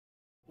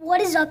What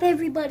is up,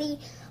 everybody?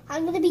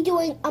 I'm going to be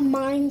doing a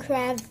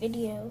Minecraft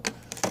video.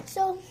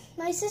 So,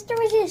 my sister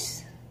was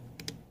just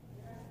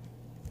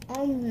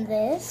on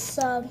this.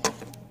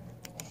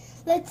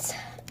 Let's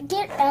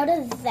get out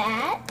of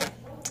that.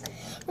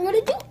 We're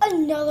going to do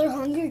another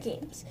Hunger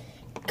Games.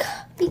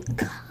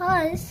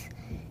 Because,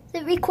 is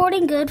it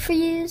recording good for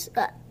you?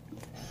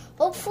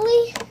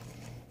 Hopefully,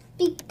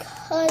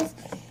 because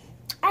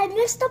I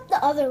messed up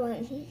the other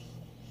one.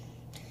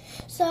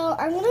 So,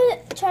 I'm going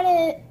to try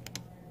to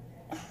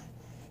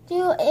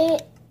do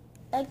it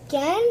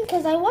again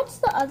because I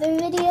watched the other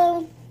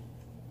video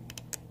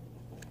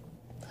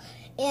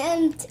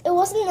and it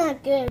wasn't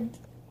that good.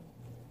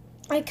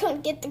 I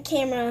couldn't get the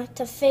camera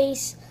to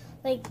face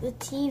like the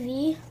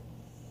TV,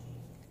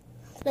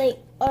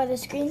 or the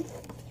screen.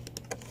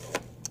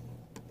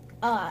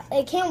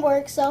 It can't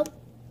work, so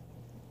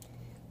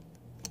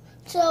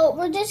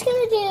we're just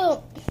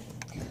gonna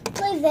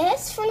play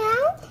this for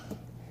now.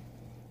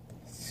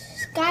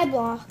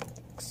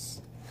 Skyblocks.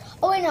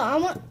 Oh wait,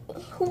 no,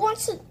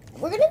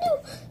 we're gonna do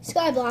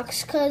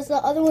Skyblocks because the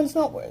other one's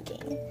not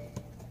working.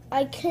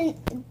 I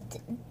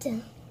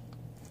couldn't,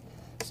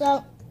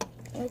 so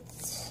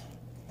let's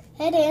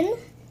head in.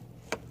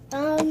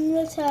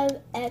 Let's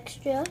have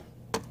extra.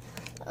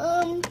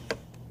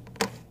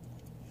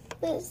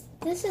 This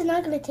is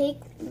not gonna take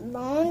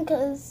long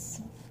because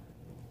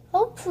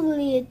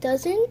hopefully it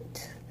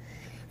doesn't.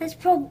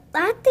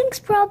 That thing's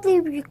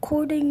probably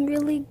recording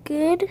really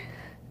good.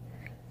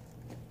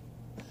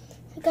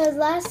 Because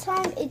last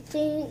time it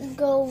didn't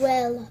go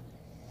well.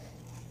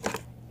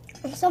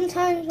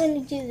 Sometimes when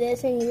you do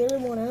this and you really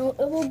want to,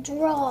 it will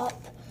drop.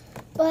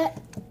 But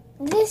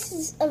this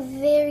is a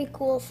very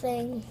cool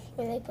thing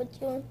where they put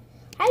you in.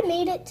 I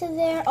made it to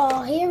there.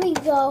 Oh, here we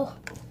go.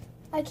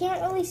 I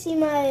can't really see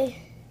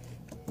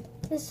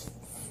this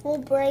full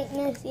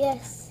brightness.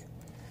 Yes.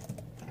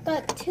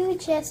 Got 2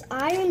 chests,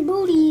 iron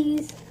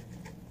booties.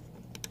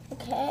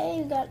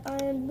 Okay, we got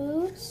iron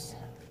boots.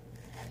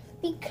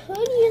 We could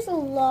use a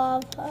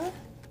lava.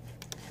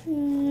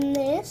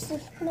 Let's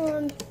put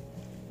on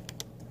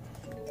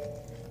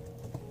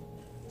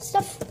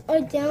stuff are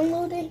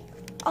downloading.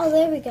 Oh,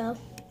 there we go.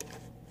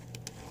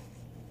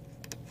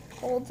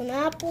 Golden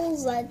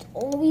apples, that's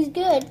always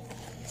good.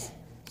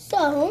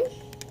 So,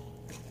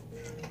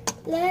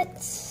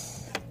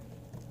 let's.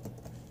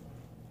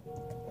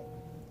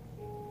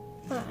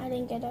 I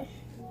didn't get her.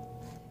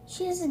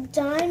 She has a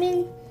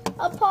diamond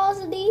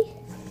opacity.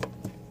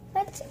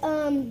 That's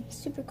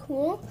super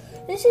cool.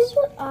 This is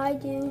what I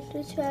do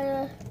to try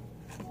to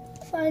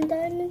find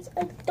diamonds.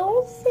 I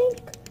don't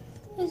think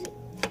there's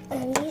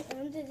any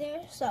under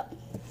there, so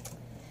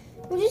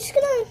we're just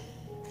gonna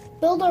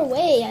build our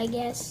way, I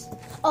guess.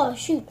 Oh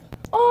shoot!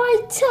 Oh,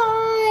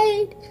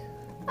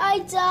 I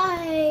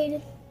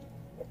died!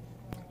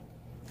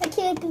 I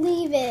can't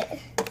believe it.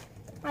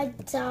 I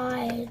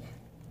died.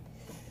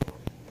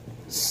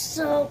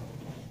 So,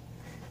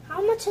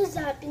 how much has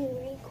that been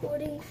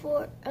recording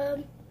for?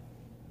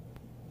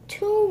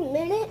 2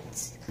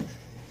 minutes.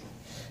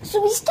 So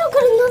we still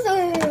got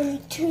another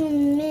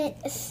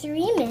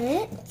 3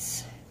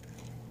 minutes.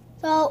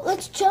 So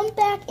let's jump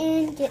back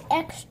in, get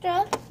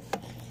extra.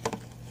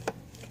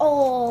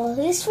 Oh,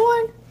 this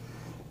one,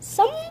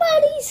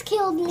 somebody's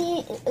killed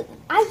me.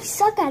 I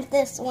suck at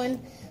this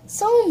one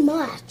so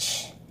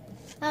much.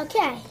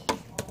 Okay.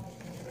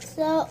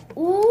 So,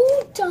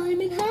 ooh,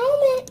 diamond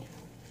helmet.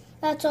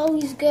 That's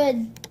always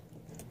good.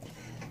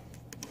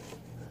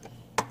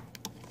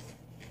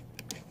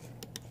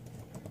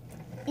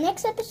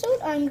 Next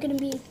episode, I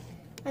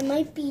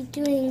might be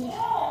doing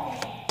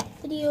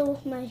video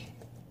of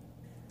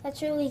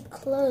that's really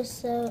close,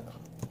 so,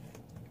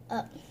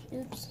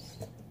 oops.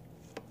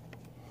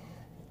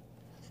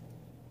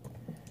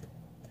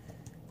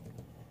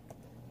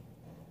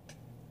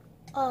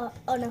 Oh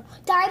no,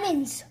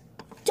 diamonds,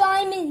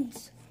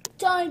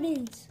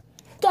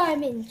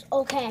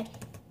 okay.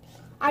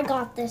 I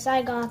got this.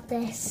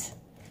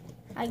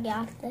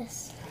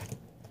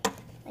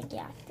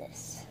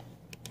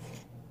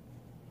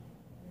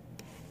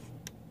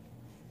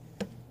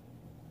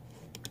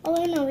 Oh,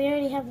 wait, no, we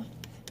already have one.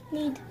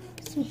 Need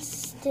some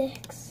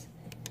sticks.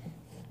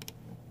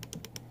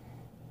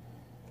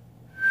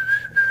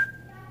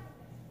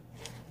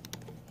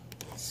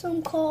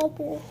 Some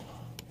cobble.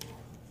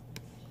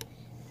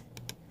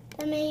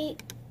 Oh,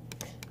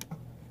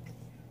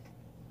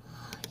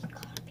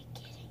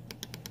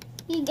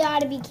 you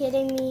gotta be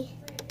kidding me.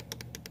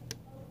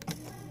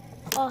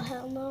 Oh,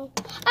 hell no.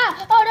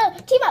 Oh no,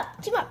 team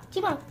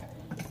up.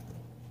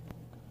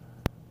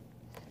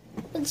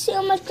 Let's see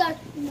how much got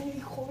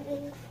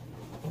recording.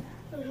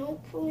 And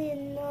hopefully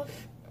enough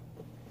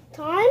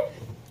time.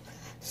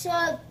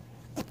 So,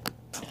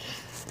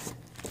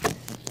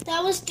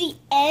 that was the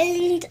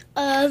end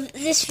of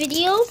this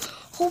video.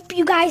 Hope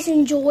you guys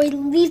enjoyed.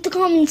 Leave the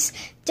comments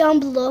down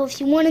below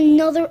if you want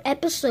another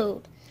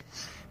episode.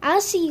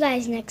 I'll see you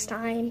guys next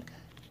time.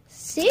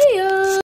 See ya!